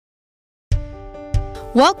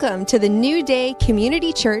Welcome to the New Day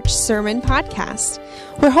Community Church Sermon Podcast.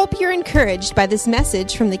 We hope you're encouraged by this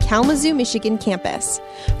message from the Kalamazoo, Michigan campus.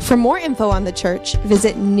 For more info on the church,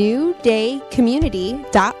 visit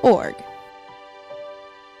newdaycommunity.org.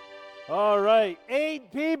 All right,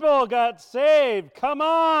 8 people got saved. Come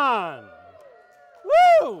on.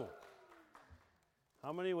 Woo!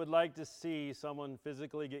 How many would like to see someone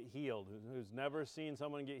physically get healed? Who's never seen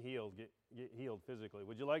someone get healed physically?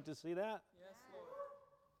 Would you like to see that? Yes, Lord.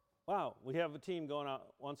 Wow, we have a team going out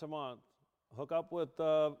once a month. Hook up with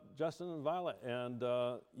Justin and Violet, and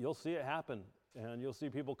you'll see it happen. And you'll see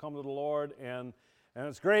people come to the Lord, and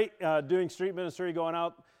it's great doing street ministry, going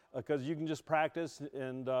out, because you can just practice,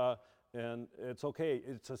 and it's okay.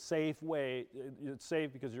 It's a safe way. It's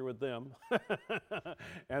safe because you're with them,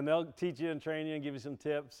 and they'll teach you and train you and give you some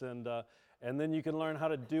tips, and then you can learn how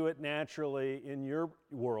to do it naturally in your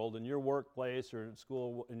world, in your workplace, or in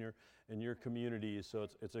school, in your community. So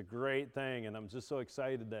it's a great thing, and I'm just so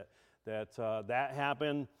excited that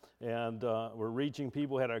happened, and we're reaching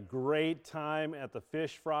people. Had a great time at the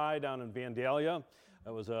fish fry down in Vandalia.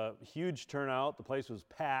 It was a huge turnout. The place was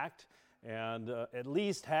packed, and at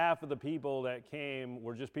least half of the people that came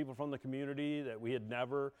were just people from the community that we had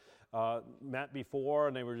never met before,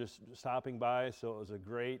 and they were just stopping by. So it was a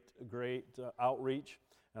great outreach,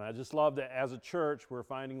 and I just love that as a church we're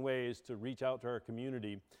finding ways to reach out to our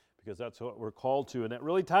community, because that's what we're called to. And it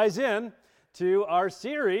really ties in to our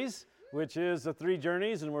series, which is the 3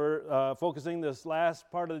 journeys, and we're focusing this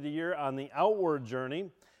last part of the year on the outward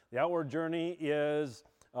journey. The outward journey is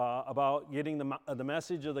about getting the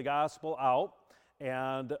message of the gospel out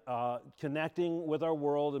and connecting with our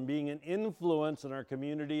world and being an influence in our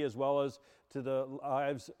community, as well as to the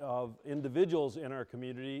lives of individuals in our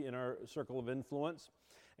community, in our circle of influence.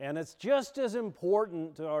 And it's just as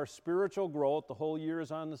important to our spiritual growth. The whole year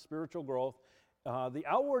is on the spiritual growth. The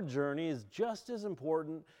outward journey is just as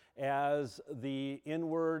important as the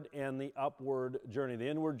inward and the upward journey. The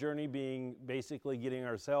inward journey being basically getting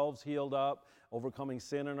ourselves healed up, overcoming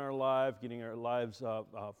sin in our life, getting our lives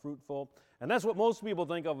fruitful. And that's what most people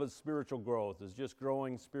think of as spiritual growth, is just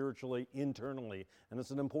growing spiritually internally. And it's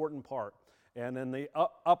an important part. And then the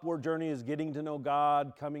upward journey is getting to know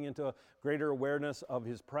God, coming into a greater awareness of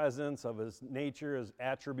His presence, of His nature, His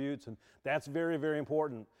attributes, and that's very, very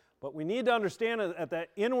important. But we need to understand that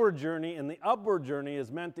inward journey and the upward journey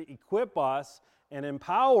is meant to equip us and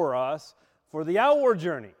empower us for the outward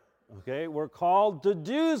journey. Okay, we're called to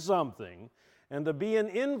do something and to be an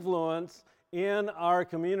influence in our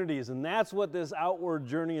communities, and that's what this outward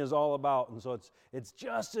journey is all about. And so it's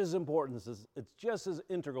just as important, it's just as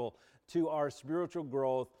integral to our spiritual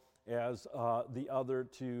growth as the other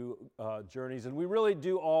 2 journeys. And we really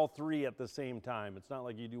do all 3 at the same time. It's not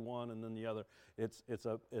like you do one and then the other. It's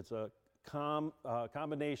a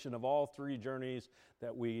combination of all 3 journeys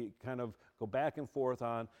that we kind of go back and forth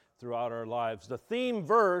on throughout our lives. The theme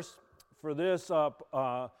verse for this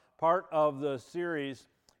part of the series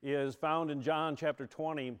is found in John chapter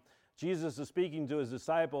 20. Jesus is speaking to His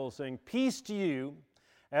disciples, saying, "Peace to you,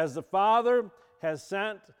 as the Father has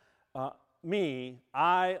sent me,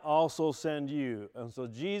 I also send you." And so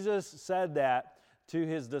Jesus said that to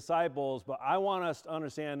His disciples, but I want us to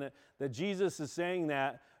understand that Jesus is saying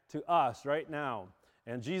that to us right now.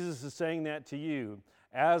 And Jesus is saying that to you.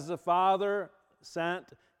 As the Father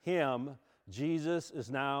sent Him, Jesus is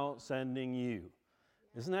now sending you.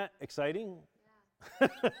 Isn't that exciting? Yeah.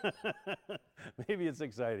 Maybe it's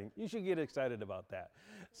exciting. You should get excited about that.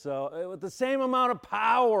 So with the same amount of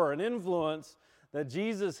power and influence that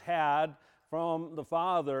Jesus had from the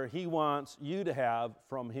Father, He wants you to have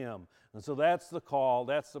from Him. And so that's the call,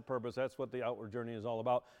 that's the purpose, that's what the outward journey is all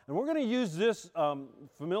about. And we're going to use this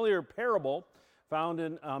familiar parable found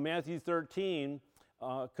in Matthew 13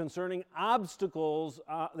 concerning obstacles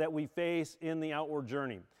that we face in the outward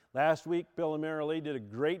journey. Last week, Bill and Mary Lee did a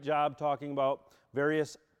great job talking about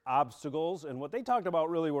various obstacles, and what they talked about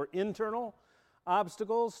really were internal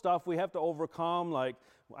obstacles, stuff we have to overcome, like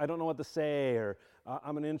I don't know what to say, or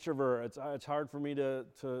I'm an introvert, it's hard for me to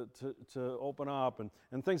open up, and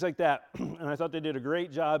things like that. And I thought they did a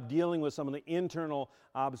great job dealing with some of the internal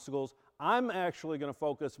obstacles. I'm actually going to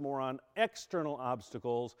focus more on external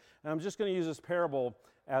obstacles, and I'm just going to use this parable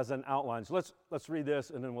as an outline. So let's read this,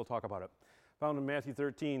 and then we'll talk about it. Found in Matthew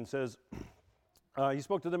 13, says, He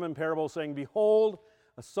spoke to them in parables, saying, "Behold,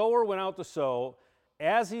 a sower went out to sow.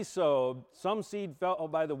 As he sowed, some seed fell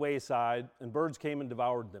by the wayside, and birds came and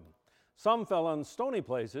devoured them. Some fell on stony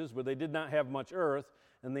places where they did not have much earth,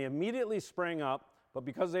 and they immediately sprang up, but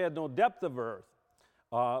because they had no depth of earth.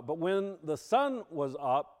 But when the sun was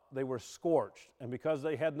up, they were scorched, and because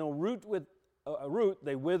they had no root root,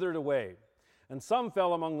 they withered away. And some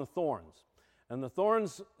fell among the thorns, and the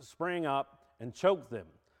thorns sprang up and choked them.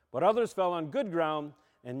 But others fell on good ground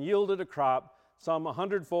and yielded a crop, some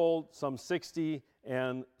 100-fold, some 60,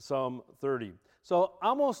 and some 30. So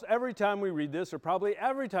almost every time we read this, or probably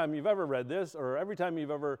every time you've ever read this, or every time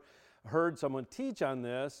you've ever heard someone teach on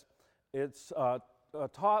this, it's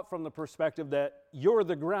taught from the perspective that you're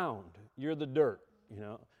the ground, you're the dirt,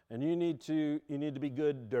 and you need to be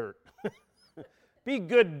good dirt. Be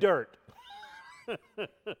good dirt.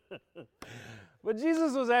 But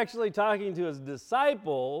Jesus was actually talking to his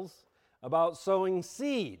disciples about sowing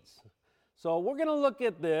seeds. So we're going to look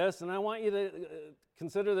at this, and I want you to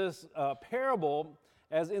consider this parable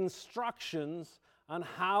as instructions on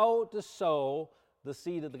how to sow the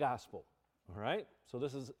seed of the gospel. All right? So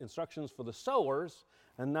this is instructions for the sowers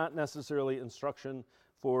and not necessarily instruction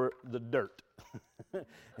for the dirt.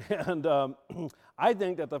 And I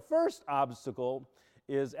think that the first obstacle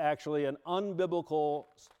is actually an unbiblical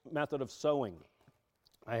method of sowing.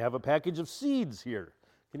 I have a package of seeds here.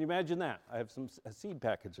 Can you imagine that? I have some seed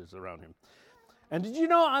packages around here. And did you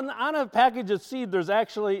know on a package of seed, there's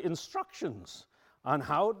actually instructions on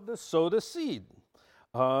how to sow the seed.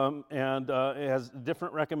 And it has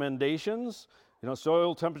different recommendations.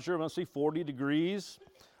 Soil temperature must be 40 degrees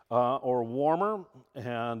or warmer.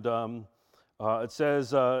 And it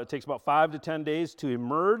says it takes about 5 to 10 days to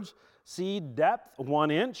emerge. Seed depth,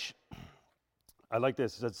 1 inch. I like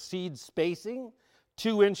this. It says seed spacing,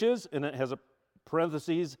 2 inches. And it has a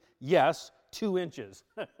parentheses, yes, 2 inches.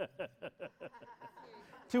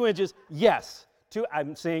 2 inches, yes.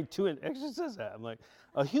 I'm saying 2 inches. Actually, it says that. I'm like,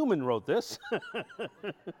 a human wrote this.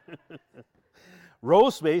 Row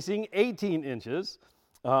spacing, 18 inches.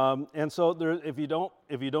 And so if you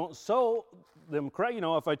don't sow them correct,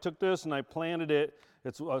 if I took this and I planted it,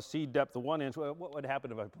 it's a seed depth of 1 inch. What would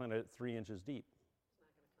happen if I planted it 3 inches deep?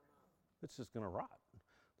 It's just going to rot.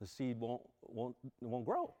 The seed won't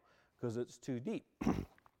grow because it's too deep.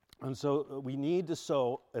 And so we need to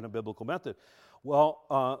sow in a biblical method.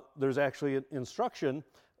 Well, there's actually an instruction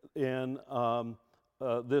in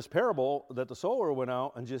this parable that the sower went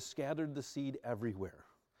out and just scattered the seed everywhere.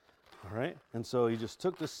 All right? And so he just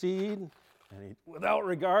took the seed and he, without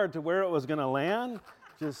regard to where it was going to land,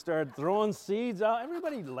 just started throwing seeds out.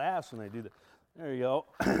 Everybody laughs when they do that. There you go.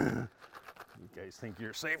 You guys think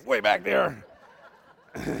you're safe way back there.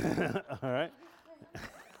 All right?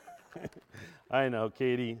 I know,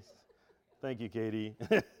 Katie. Thank you, Katie.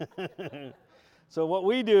 So what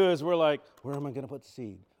we do is we're like, where am I going to put the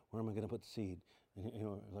seed? Where am I going to put the seed? And,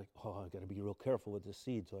 like, oh, I got to be real careful with this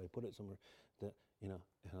seed, so I put it somewhere that,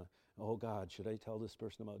 oh God, should I tell this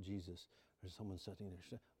person about Jesus? There's someone sitting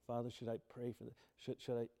there. Father, should I pray for this?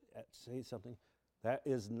 Should I say something? That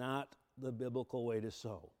is not the biblical way to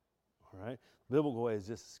sow. All right? The biblical way is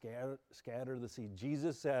just scatter the seed.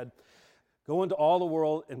 Jesus said, go into all the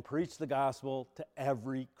world and preach the gospel to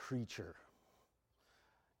every creature.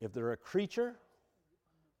 If they're a creature,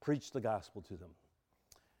 preach the gospel to them.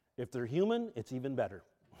 If they're human, it's even better.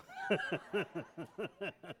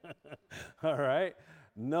 All right?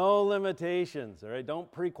 No limitations. All right?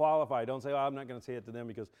 Don't pre-qualify. Don't say, "Oh, I'm not going to say it to them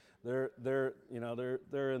because they're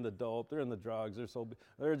in the dope, they're in the drugs,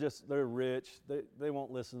 they're rich, they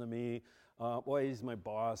won't listen to me. Boy, he's my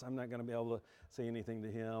boss. I'm not going to be able to say anything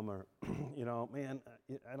to him." Or, man,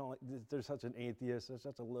 I don't like. They're such an atheist. They're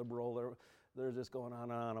such a liberal. They're just going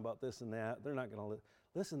on about this and that. They're not going to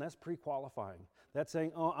listen. That's pre-qualifying. That's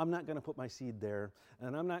saying, "Oh, I'm not going to put my seed there,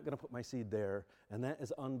 and I'm not going to put my seed there," and that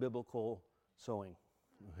is unbiblical sowing.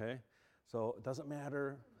 Okay, so it doesn't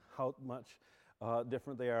matter how much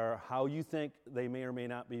different they are, how you think they may or may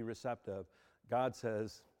not be receptive. God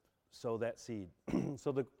says, sow that seed.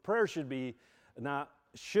 So the prayer should be not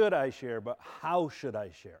should I share, but how should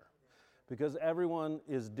I share? Because everyone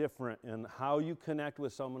is different, and how you connect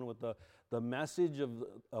with someone with the message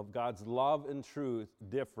of God's love and truth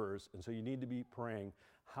differs. And so you need to be praying,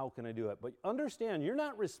 how can I do it? But understand, you're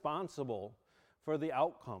not responsible for the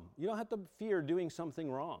outcome. You don't have to fear doing something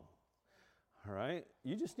wrong. All right?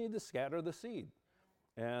 You just need to scatter the seed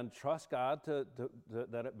and trust God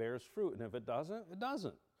that it bears fruit. And if it doesn't, it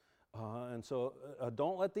doesn't. And so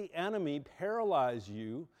don't let the enemy paralyze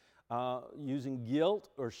you using guilt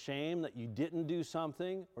or shame that you didn't do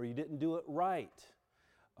something or you didn't do it right.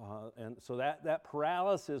 And so that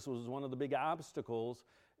paralysis was one of the big obstacles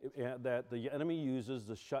that the enemy uses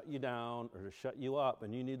to shut you down or to shut you up.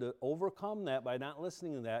 And you need to overcome that by not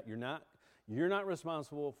listening to that. You're not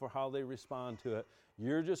responsible for how they respond to it.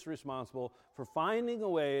 You're just responsible for finding a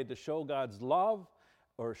way to show God's love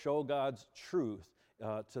or show God's truth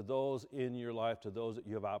to those in your life, to those that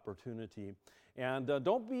you have opportunity. And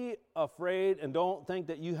don't be afraid, and don't think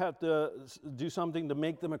that you have to do something to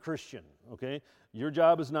make them a Christian, okay? Your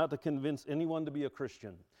job is not to convince anyone to be a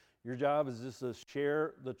Christian. Your job is just to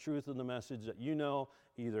share the truth and the message that you know,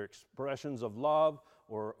 either expressions of love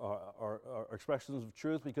or expressions of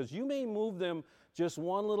truth, because you may move them just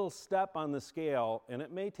one little step on the scale, and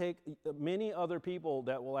it may take many other people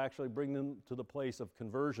that will actually bring them to the place of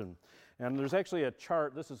conversion. And there's actually a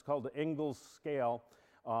chart. This is called the Ingalls Scale.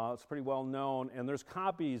 It's pretty well known, and there's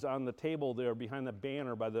copies on the table there behind the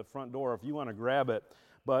banner by the front door if you want to grab it.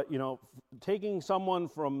 But, you know, taking someone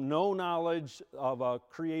from no knowledge of a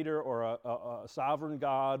creator or a sovereign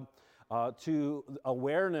God to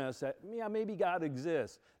awareness that, yeah, maybe God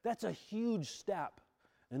exists, that's a huge step.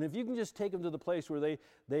 And if you can just take them to the place where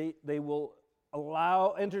they will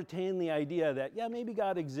entertain the idea that, yeah, maybe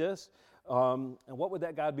God exists, and what would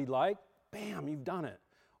that God be like? Bam, you've done it.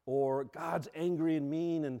 Or God's angry and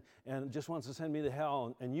mean and just wants to send me to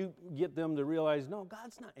hell. And you get them to realize, no,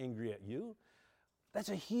 God's not angry at you. That's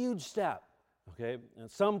a huge step, okay?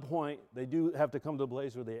 At some point, they do have to come to a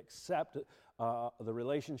place where they accept the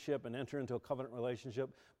relationship and enter into a covenant relationship.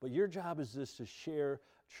 But your job is just to share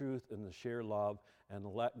truth and to share love and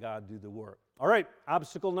let God do the work. All right,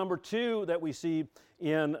 obstacle number 2 that we see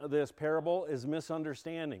in this parable is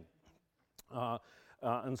misunderstanding.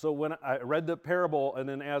 And so when I read the parable, and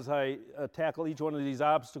then as I tackle each one of these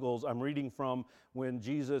obstacles, I'm reading from when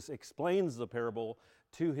Jesus explains the parable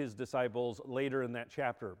to his disciples later in that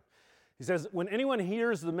chapter. He says, when anyone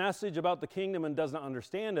hears the message about the kingdom and does not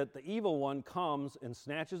understand it, the evil one comes and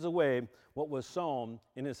snatches away what was sown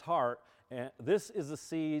in his heart. And this is the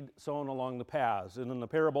seed sown along the paths. And in the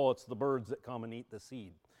parable, it's the birds that come and eat the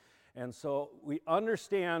seed. And so we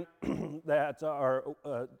understand that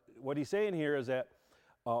what he's saying here is that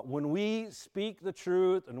when we speak the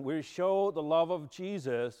truth and we show the love of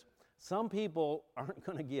Jesus, some people aren't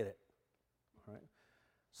going to get it. Right?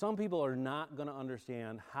 Some people are not going to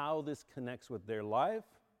understand how this connects with their life.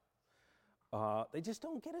 They just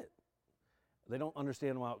don't get it. They don't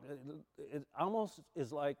understand why. It almost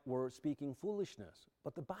is like we're speaking foolishness.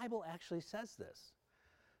 But the Bible actually says this.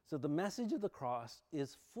 So the message of the cross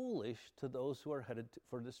is foolish to those who are headed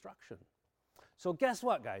for destruction. So guess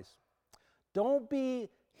what, guys? Don't be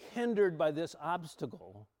hindered by this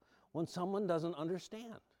obstacle when someone doesn't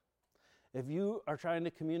understand. If you are trying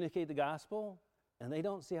to communicate the gospel and they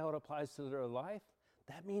don't see how it applies to their life,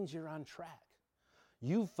 that means you're on track.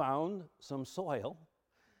 You found some soil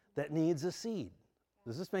that needs a seed.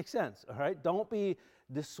 Does this make sense? All right? Don't be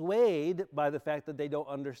dissuaded by the fact that they don't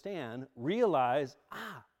understand. Realize,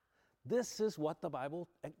 this is what the Bible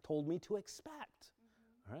told me to expect.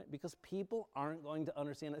 All right? Because people aren't going to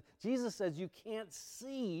understand it. Jesus says you can't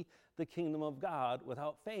see the kingdom of God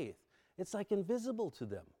without faith. It's like invisible to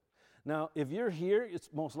them. Now, if you're here, it's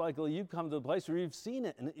most likely you've come to a place where you've seen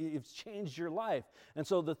it and it's changed your life. And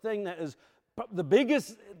so the thing that is the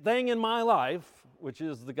biggest thing in my life, which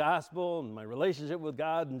is the gospel and my relationship with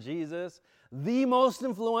God and Jesus, the most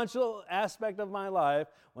influential aspect of my life,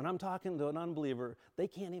 when I'm talking to an unbeliever, they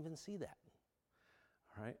can't even see that.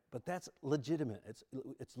 All right? But that's legitimate.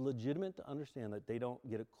 It's legitimate to understand that they don't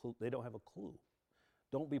get a clue. They don't have a clue.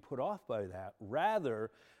 Don't be put off by that.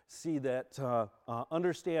 Rather, see that,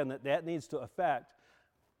 understand that needs to affect.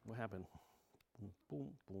 What happened? Boom,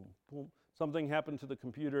 boom, boom. Something happened to the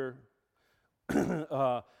computer.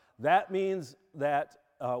 That means that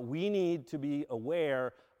we need to be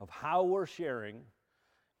aware of how we're sharing,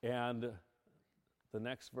 and the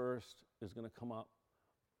next verse is going to come up.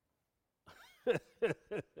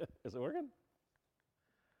 Is it working?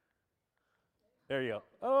 There you go.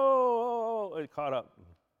 Oh, it caught up.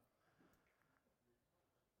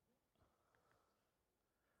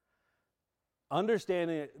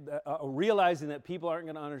 Understanding, realizing that people aren't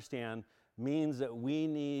going to understand means that we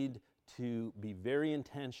need to be very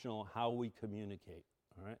intentional how we communicate.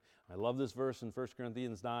 All right? I love this verse in 1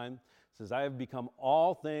 Corinthians 9. It says, I have become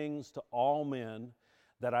all things to all men,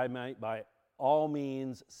 that I might by all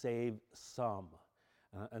means save some.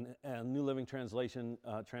 And New Living Translation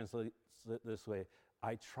translates it this way: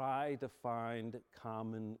 I try to find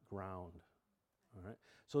common ground. All right?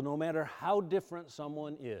 So no matter how different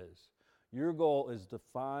someone is, your goal is to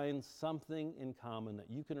find something in common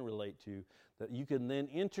that you can relate to, that you can then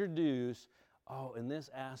introduce, in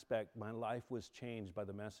this aspect, my life was changed by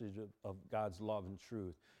the message of God's love and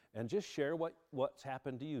truth. And just share what's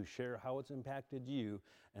happened to you. Share how it's impacted you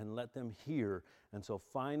and let them hear. And so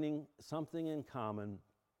finding something in common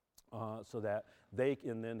so that they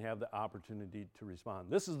can then have the opportunity to respond.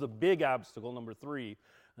 This is the big obstacle, number 3,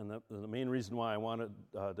 And the main reason why I wanted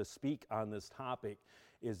to speak on this topic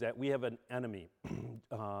is that we have an enemy.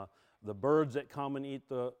 The birds that come and eat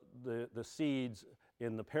the seeds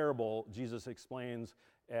in the parable, Jesus explains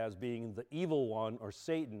as being the evil one, or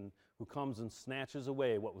Satan, who comes and snatches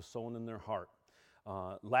away what was sown in their heart.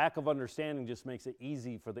 Lack of understanding just makes it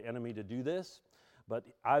easy for the enemy to do this. But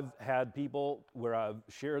I've had people where I've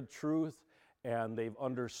shared truth and they've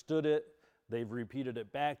understood it, they've repeated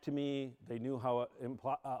it back to me, they knew how it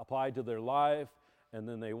applied to their life, and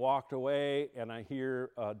then they walked away, and I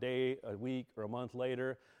hear a day, a week, or a month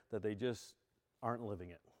later that they just aren't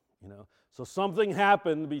living it. So something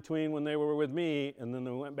happened between when they were with me and then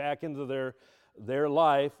they went back into their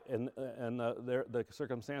life and the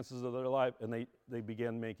circumstances of their life, and they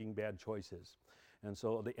began making bad choices. And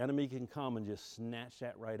so the enemy can come and just snatch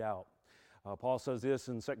that right out. Paul says this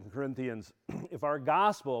in 2 Corinthians, if our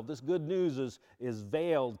gospel, if this good news is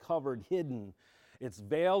veiled, covered, hidden, it's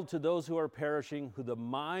veiled to those who are perishing, who the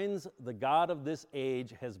minds the God of this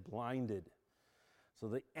age has blinded. So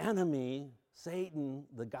the enemy, Satan,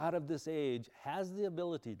 the God of this age, has the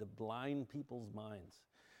ability to blind people's minds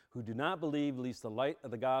who do not believe, lest the light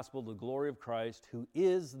of the gospel, the glory of Christ, who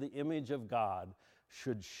is the image of God,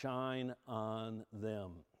 should shine on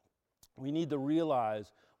them. We need to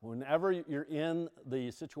realize whenever you're in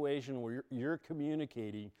the situation where you're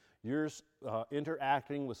communicating, you're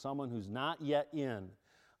interacting with someone who's not yet in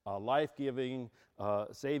a life-giving,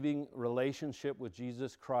 saving relationship with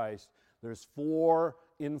Jesus Christ, there's 4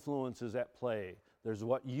 influences at play. There's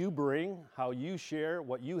what you bring, how you share,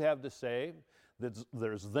 what you have to say.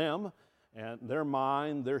 There's them and their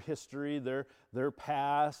mind, their history, their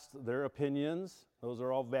past, their opinions. Those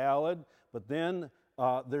are all valid. But then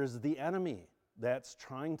there's the enemy that's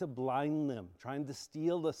trying to blind them, trying to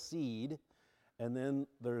steal the seed. And then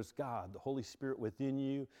there's God, the Holy Spirit within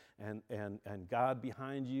you, and God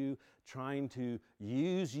behind you, trying to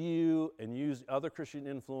use you and use other Christian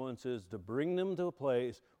influences to bring them to a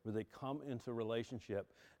place where they come into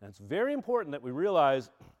relationship. And it's very important that we realize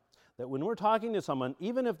that when we're talking to someone,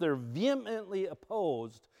 even if they're vehemently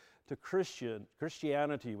opposed to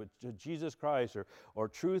Christianity, with Jesus Christ, or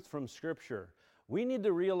truth from Scripture, we need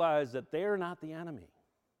to realize that they are not the enemy,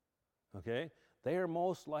 okay? They are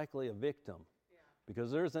most likely a victim.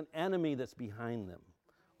 Because there's an enemy that's behind them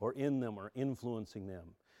or in them or influencing them.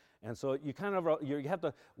 And so you have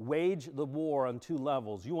to wage the war on 2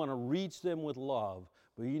 levels. You want to reach them with love,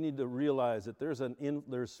 but you need to realize that there's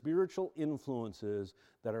spiritual influences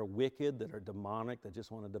that are wicked, that are demonic, that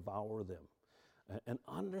just want to devour them. And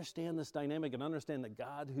understand this dynamic and understand that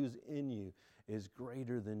God who's in you is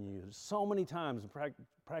greater than you. So many times,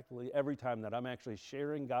 practically every time that I'm actually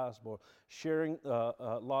sharing gospel, sharing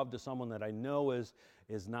love to someone that I know is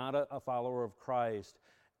not a follower of Christ,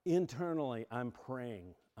 internally I'm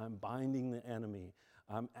praying. I'm binding the enemy.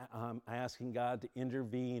 I'm asking God to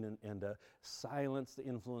intervene and to silence the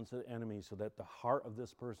influence of the enemy so that the heart of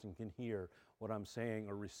this person can hear what I'm saying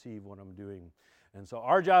or receive what I'm doing. And so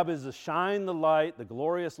our job is to shine the light, the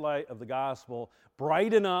glorious light of the gospel,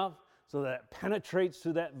 bright enough so that it penetrates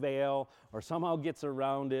through that veil or somehow gets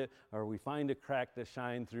around it, or we find a crack to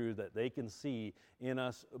shine through that they can see in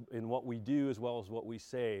us, in what we do as well as what we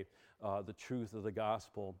say, the truth of the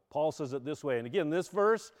gospel. Paul says it this way, and again, this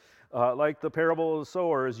verse, like the parable of the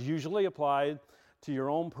sower, is usually applied to your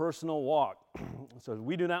own personal walk. So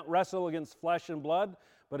we do not wrestle against flesh and blood,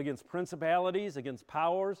 but against principalities, against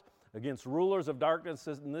powers, against rulers of darkness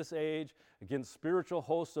in this age, against spiritual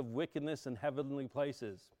hosts of wickedness in heavenly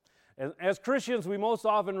places. And as Christians, we most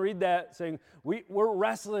often read that saying, we're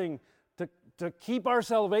wrestling to keep our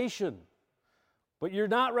salvation. But you're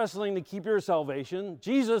not wrestling to keep your salvation.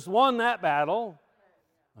 Jesus won that battle.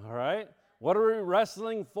 All right? What are we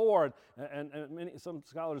wrestling for? And some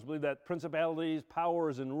scholars believe that principalities,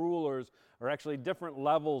 powers, and rulers are actually different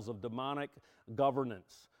levels of demonic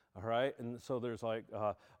governance. All right, and so there's like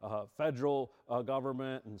federal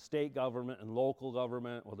government and state government and local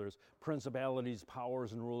government. Well, there's principalities,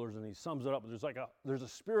 powers, and rulers, and he sums it up. There's a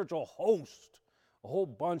spiritual host, a whole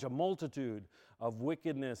bunch, a multitude of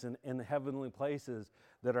wickedness in the heavenly places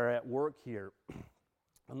that are at work here.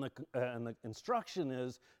 And the instruction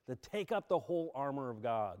is to take up the whole armor of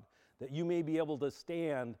God, that you may be able to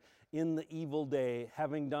stand in the evil day,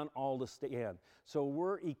 having done all to stand. So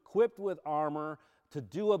we're equipped with armor to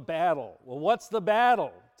do a battle. Well, what's the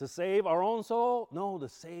battle? To save our own soul? No, to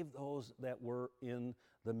save those that we're in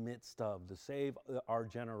the midst of, to save our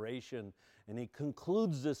generation. And he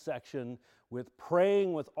concludes this section with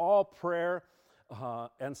praying with all prayer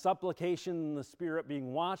and supplication in the Spirit,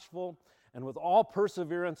 being watchful, and with all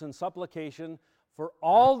perseverance and supplication for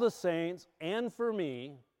all the saints and for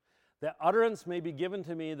me, that utterance may be given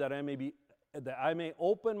to me, that I may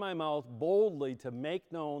open my mouth boldly to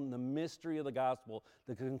make known the mystery of the gospel.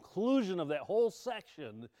 The conclusion of that whole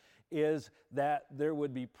section is that there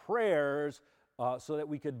would be prayers so that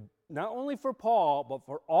we could, not only for Paul, but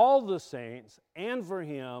for all the saints and for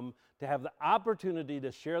him to have the opportunity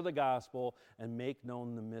to share the gospel and make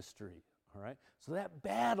known the mystery. All right? So that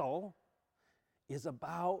battle is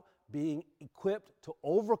about being equipped to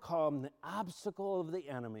overcome the obstacle of the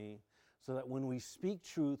enemy, so that when we speak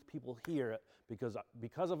truth, people hear it,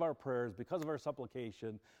 because of our prayers, because of our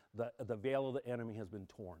supplication, the veil of the enemy has been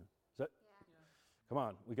torn. Come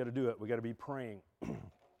on, we got to do it. We got to be praying.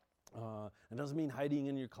 It doesn't mean hiding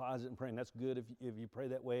in your closet and praying. That's good if you pray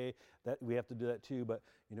that way. That we have to do that too. But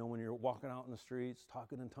when you're walking out in the streets,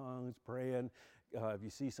 talking in tongues, praying, if you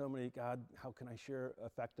see somebody, God, how can I share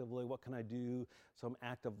effectively? What can I do? Some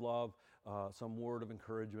act of love, some word of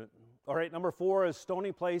encouragement. All right, number 4 is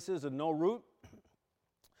stony places and no root.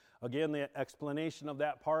 Again, the explanation of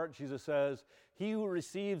that part, Jesus says, he who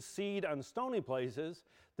receives seed on stony places,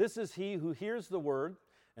 this is he who hears the word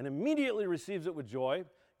and immediately receives it with joy,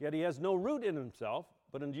 yet he has no root in himself,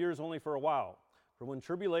 but endures only for a while. For when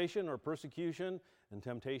tribulation or persecution and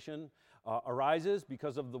temptation arises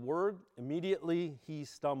because of the word, immediately he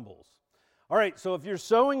stumbles. All right, so if you're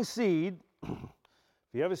sowing seed,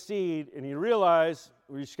 if you have a seed and you realize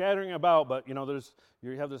you're scattering about, but you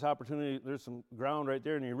have this opportunity, there's some ground right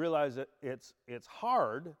there, and you realize that it's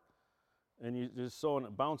hard, and you just sow and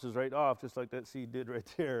it bounces right off, just like that seed did right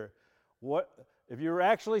there. What if you were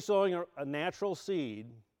actually sowing a natural seed?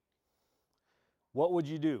 What would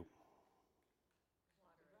you do?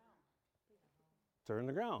 Turn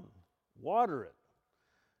the ground, water it.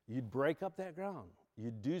 You'd break up that ground.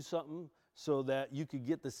 You'd do something so that you could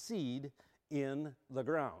get the seed in the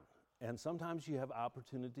ground. And sometimes you have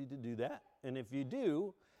opportunity to do that. And if you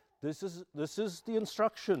do, this is the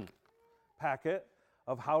instruction packet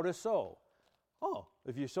of how to sow. Oh,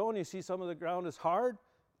 if you sow and you see some of the ground is hard,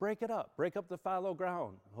 break it up. Break up the fallow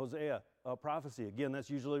ground. Hosea prophecy. Again, that's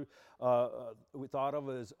usually we thought of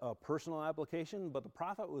as a personal application, but the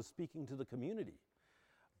prophet was speaking to the community.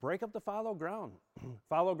 Break up the fallow ground.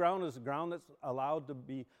 Fallow ground is ground that's allowed to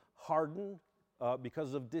be hardened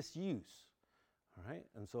because of disuse. All right,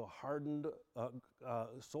 and so hardened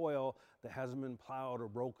soil that hasn't been plowed or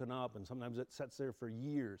broken up, and sometimes it sits there for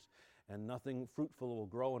years, and nothing fruitful will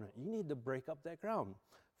grow in it. You need to break up that ground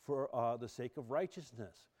for the sake of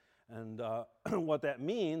righteousness. And what that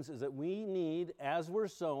means is that we need, as we're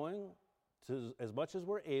sowing, to as much as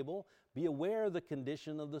we're able, be aware of the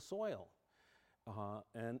condition of the soil,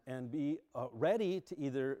 and be ready to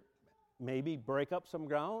either maybe break up some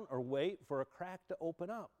ground or wait for a crack to open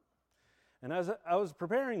up. And as I was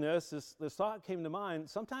preparing this thought came to mind.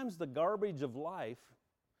 Sometimes the garbage of life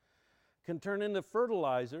can turn into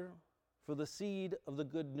fertilizer for the seed of the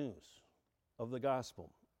good news of the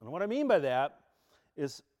gospel. And what I mean by that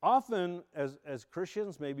is often as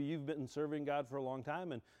Christians, maybe you've been serving God for a long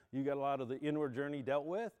time and you got a lot of the inward journey dealt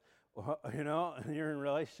with, and you're in a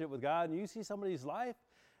relationship with God, and you see somebody's life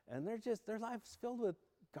and their life's filled with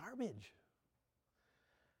garbage.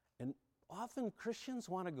 And often Christians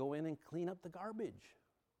want to go in and clean up the garbage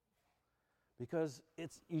because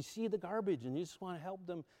you see the garbage and you just want to help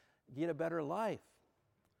them get a better life.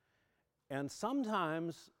 And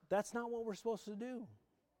sometimes that's not what we're supposed to do.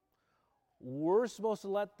 We're supposed to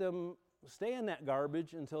let them stay in that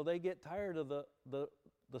garbage until they get tired of the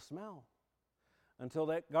smell, until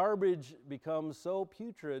that garbage becomes so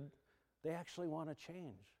putrid they actually want to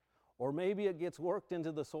change. Or maybe it gets worked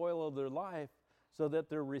into the soil of their life so that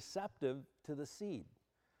they're receptive to the seed.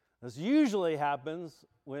 This usually happens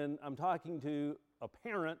when I'm talking to a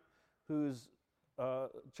parent whose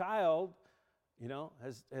child,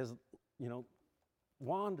 has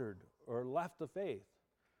wandered or left the faith.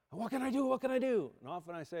 What can I do? What can I do? And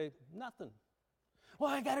often I say, nothing. Well,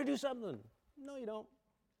 I got to do something. No, you don't.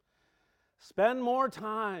 Spend more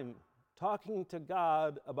time talking to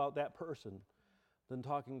God about that person than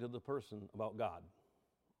talking to the person about God.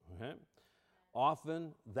 Okay?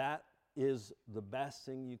 Often that is the best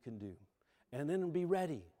thing you can do. And then be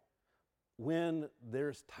ready when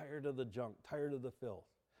there's tired of the junk, tired of the filth,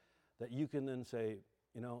 that you can then say,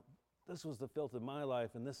 this was the filth of my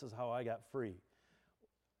life and this is how I got free.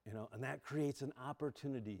 And that creates an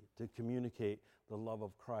opportunity to communicate the love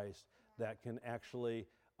of Christ that can actually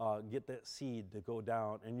get that seed to go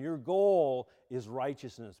down. And your goal is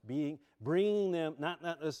righteousness, bringing them, not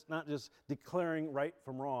just declaring right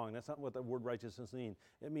from wrong. That's not what the word righteousness means.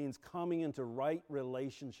 It means coming into right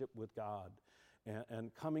relationship with God.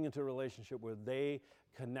 and coming into a relationship where they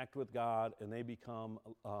connect with God and they become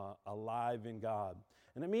alive in God.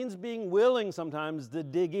 And it means being willing sometimes to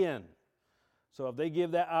dig in. So if they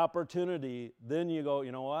give that opportunity, then you go,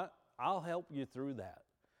 you know what? I'll help you through that.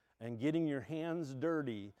 And getting your hands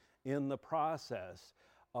dirty in the process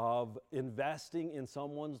of investing in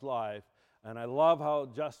someone's life. And I love how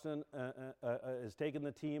Justin has taken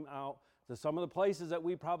the team out to some of the places that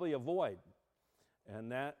we probably avoid.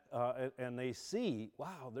 And they see,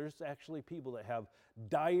 wow, there's actually people that have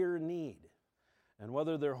dire need. And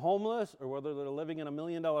whether they're homeless or whether they're living in $1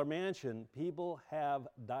 million mansion, people have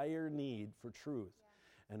dire need for truth.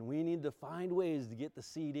 Yeah. And we need to find ways to get the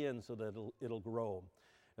seed in so that it'll grow.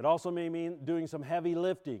 It also may mean doing some heavy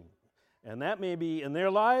lifting. And that may be in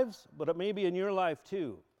their lives, but it may be in your life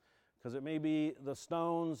too. Because it may be the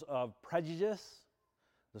stones of prejudice,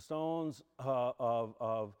 the stones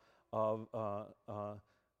of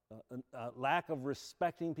lack of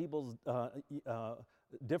respecting people's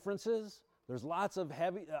differences. There's lots of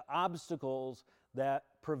heavy obstacles that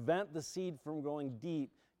prevent the seed from going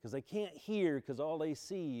deep because they can't hear because all they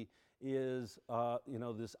see is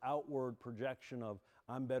this outward projection of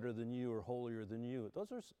I'm better than you or holier than you.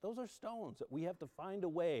 Those are stones that we have to find a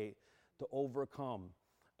way to overcome.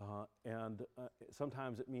 And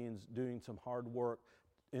sometimes it means doing some hard work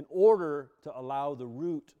in order to allow the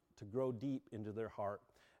root to grow deep into their heart.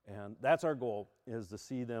 And that's our goal, is to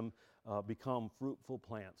see them become fruitful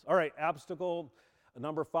plants. All right, obstacle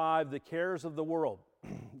number 5, the cares of the world.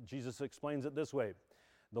 Jesus explains it this way.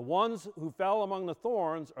 The ones who fell among the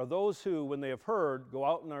thorns are those who, when they have heard, go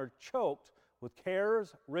out and are choked with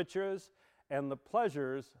cares, riches, and the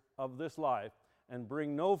pleasures of this life, and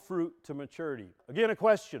bring no fruit to maturity. Again, a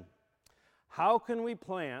question. How can we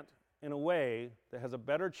plant in a way that has a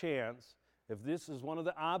better chance if this is one of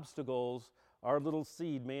the obstacles our little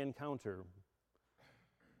seed may encounter?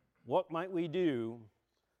 What might we do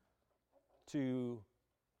to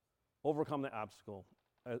overcome the obstacle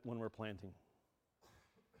when we're planting?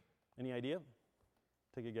 Any idea?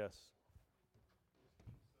 Take a guess.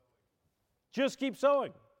 Just keep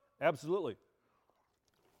sowing. Absolutely.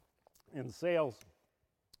 In sales,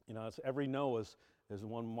 it's every no is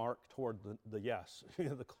one mark toward the yes.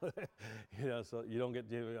 So you don't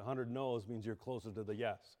get 100 no's means you're closer to the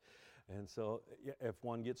yes. And so if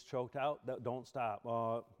one gets choked out, don't stop.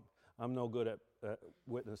 I'm no good at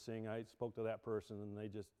witnessing. I spoke to that person and they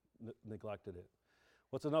just neglected it.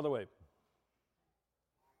 What's another way?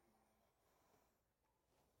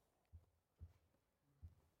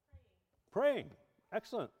 Praying.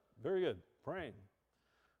 Excellent. Very good. Praying.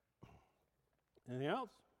 Anything else?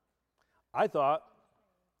 I thought,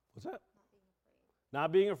 what's that?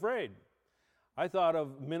 Not being afraid. I thought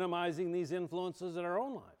of minimizing these influences in our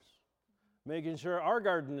own lives, making sure our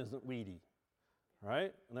garden isn't weedy,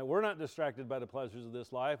 right? And that we're not distracted by the pleasures of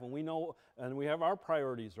this life, and we know, and we have our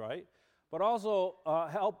priorities right, but also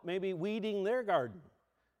help maybe weeding their garden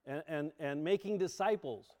and making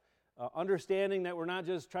disciples, understanding that we're not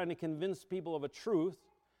just trying to convince people of a truth,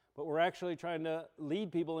 but we're actually trying to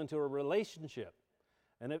lead people into a relationship.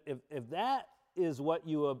 And if that is what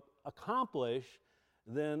you accomplish,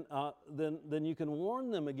 then you can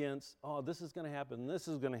warn them against, this is going to happen, this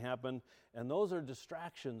is going to happen, and those are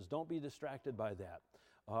distractions. Don't be distracted by that.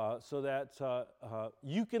 So that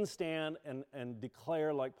you can stand and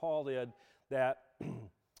declare, like Paul did, that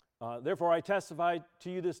therefore I testify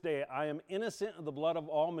to you this day, I am innocent of the blood of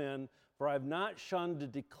all men, for I have not shunned to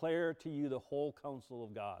declare to you the whole counsel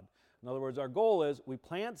of God. In other words, our goal is we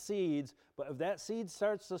plant seeds, but if that seed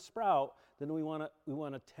starts to sprout, then we want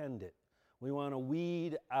to tend it. We want to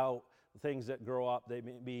weed out things that grow up. They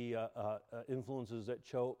may be influences that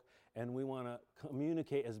choke, and we want to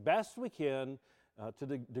communicate as best we can to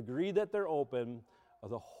the degree that they're open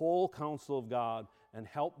the whole counsel of God and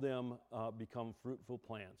help them become fruitful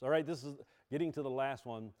plants. All right, this is getting to the last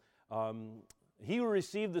one. He who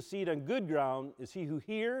received the seed on good ground is he who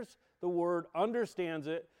hears the word, understands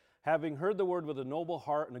it, having heard the word with a noble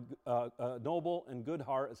heart and a noble and good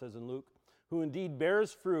heart, it says in Luke, who indeed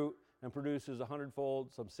bears fruit and produces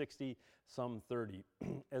 100-fold, some 60, some 30.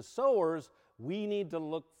 As sowers, we need to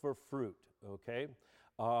look for fruit, okay?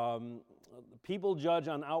 People judge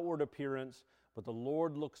on outward appearance, but the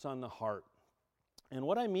Lord looks on the heart. And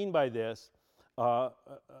what I mean by this,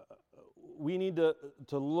 we need to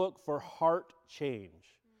look for heart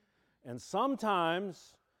change. And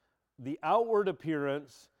sometimes the outward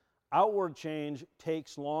appearance, outward change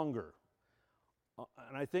takes longer.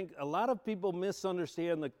 And I think a lot of people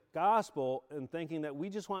misunderstand the gospel in thinking that we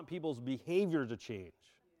just want people's behavior to change.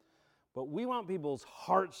 But we want people's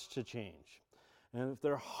hearts to change. And if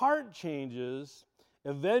their heart changes,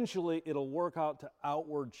 eventually it'll work out to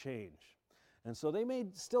outward change. And so they may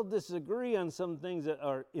still disagree on some things that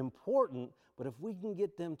are important, but if we can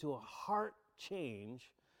get them to a heart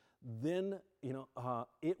change, then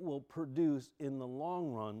it will produce in the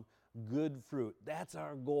long run good fruit. That's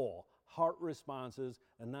our goal, heart responses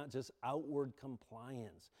and not just outward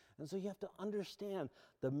compliance. And so you have to understand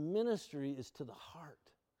the ministry is to the heart.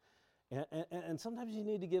 And sometimes you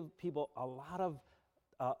need to give people a lot of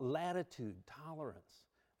latitude, tolerance.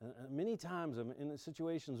 And many times I'm in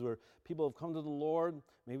situations where people have come to the Lord,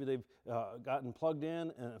 maybe they've gotten plugged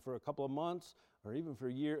in for a couple of months or even for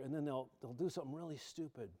a year, and then they'll do something really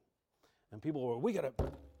stupid. And people are, we gotta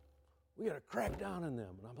crack down on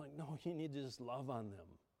them. And I'm like, no, you need to just love on them.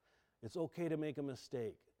 It's okay to make a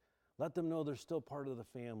mistake. Let them know they're still part of the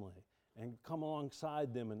family, and come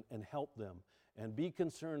alongside them and help them, and be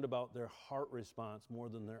concerned about their heart response more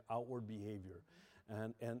than their outward behavior.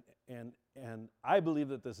 And I believe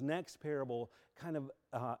that this next parable kind of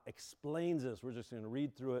explains this. We're just going to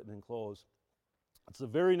read through it and then close. It's the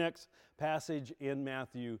very next passage in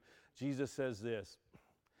Matthew. Jesus says this.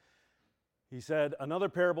 He said, another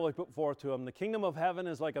parable he put forth to him, the kingdom of heaven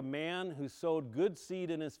is like a man who sowed good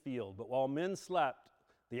seed in his field. But while men slept,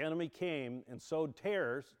 the enemy came and sowed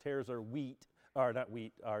tares. Tares are weeds.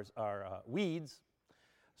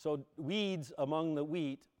 Sowed weeds among the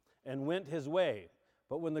wheat and went his way.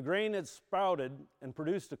 But when the grain had sprouted and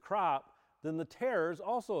produced a crop, then the tares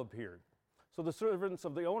also appeared. So the servants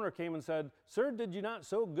of the owner came and said, Sir, did you not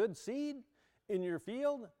sow good seed in your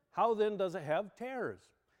field? How then does it have tares?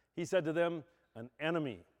 He said to them, an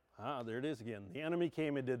enemy. There it is again. The enemy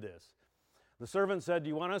came and did this. The servant said, do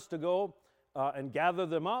you want us to go and gather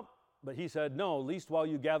them up? But he said, no, least while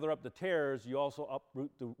you gather up the tares, you also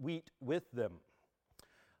uproot the wheat with them.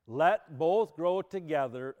 Let both grow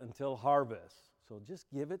together until harvest. So just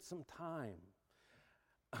give it some time.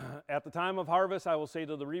 At the time of harvest, I will say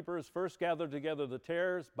to the reapers, first gather together the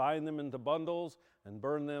tares, bind them into bundles, and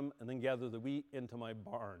burn them, and then gather the wheat into my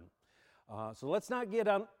barn. So let's not get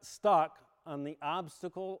stuck on the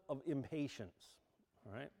obstacle of impatience.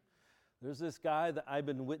 All right? There's this guy that I've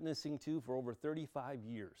been witnessing to for over 35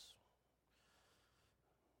 years.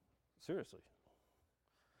 Seriously.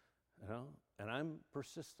 And I'm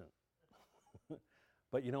persistent.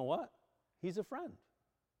 But you know what? He's a friend.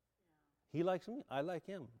 He likes me. I like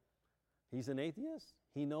him. He's an atheist.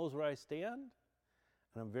 He knows where I stand.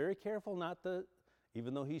 And I'm very careful not to,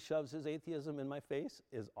 even though he shoves his atheism in my face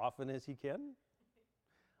as often as he can,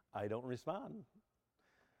 I don't respond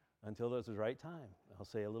until there's the right time. I'll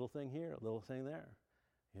say a little thing here, a little thing there,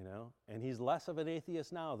 And he's less of an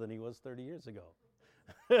atheist now than he was 30 years ago.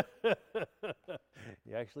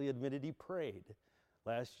 He actually admitted he prayed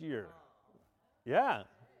last year. Yeah.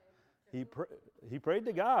 He prayed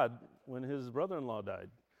to God when his brother-in-law died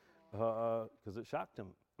because it shocked him.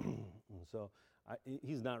 And so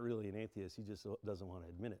he's not really an atheist. He just doesn't want to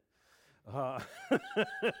admit it.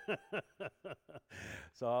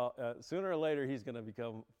 So sooner or later, he's going to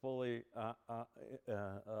become fully a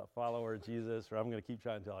follower of Jesus, or I'm going to keep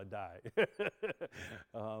trying until I die.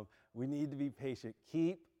 We need to be patient.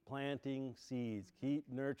 Keep planting seeds. Keep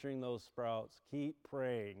nurturing those sprouts. Keep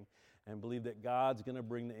praying and believe that God's going to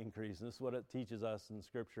bring the increase. And this is what it teaches us in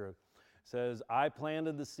Scripture. It says, I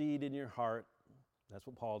planted the seed in your heart. That's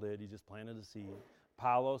what Paul did. He just planted the seed.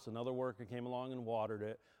 Apollos, another worker, came along and watered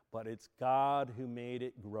it. But it's God who made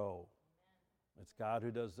it grow. It's God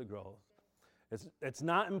who does the growth. It's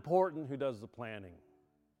not important who does the planting.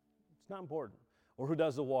 It's not important. Or who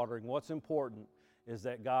does the watering. What's important is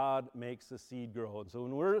that God makes the seed grow. And so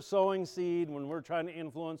when we're sowing seed, when we're trying to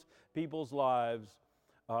influence people's lives,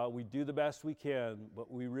 we do the best we can,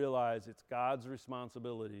 but we realize it's God's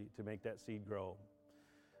responsibility to make that seed grow.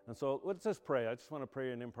 And so let's just pray. I just want to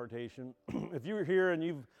pray an impartation. If you're here and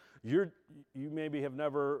you maybe have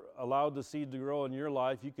never allowed the seed to grow in your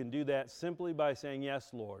life, you can do that simply by saying,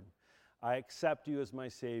 yes, Lord, I accept you as my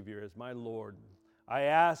Savior, as my Lord. I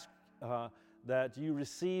ask that you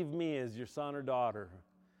receive me as your son or daughter,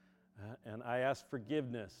 and I ask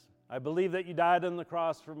forgiveness. I believe that you died on the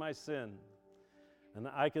cross for my sin, and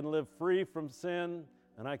I can live free from sin,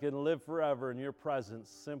 and I can live forever in your presence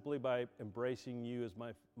simply by embracing you as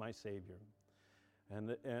my Savior.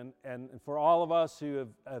 And for all of us who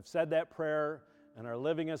have said that prayer and are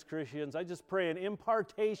living as Christians, I just pray an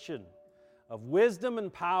impartation of wisdom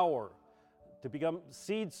and power to become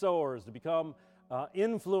seed sowers, to become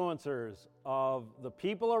influencers of the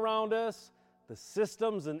people around us, the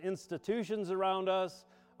systems and institutions around us,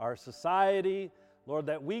 our society. Lord,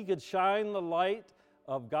 that we could shine the light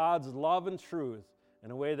of God's love and truth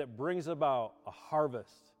in a way that brings about a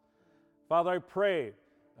harvest. Father, I pray,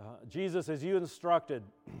 Jesus, as you instructed,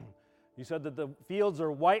 you said that the fields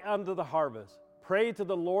are white unto the harvest. Pray to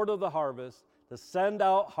the Lord of the harvest to send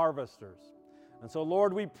out harvesters. And so,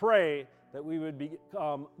 Lord, we pray that we would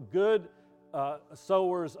become good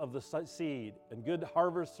sowers of the seed and good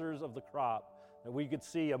harvesters of the crop, that we could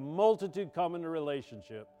see a multitude come into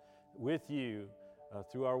relationship with you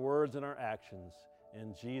through our words and our actions.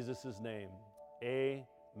 In Jesus' name,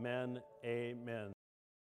 amen, amen.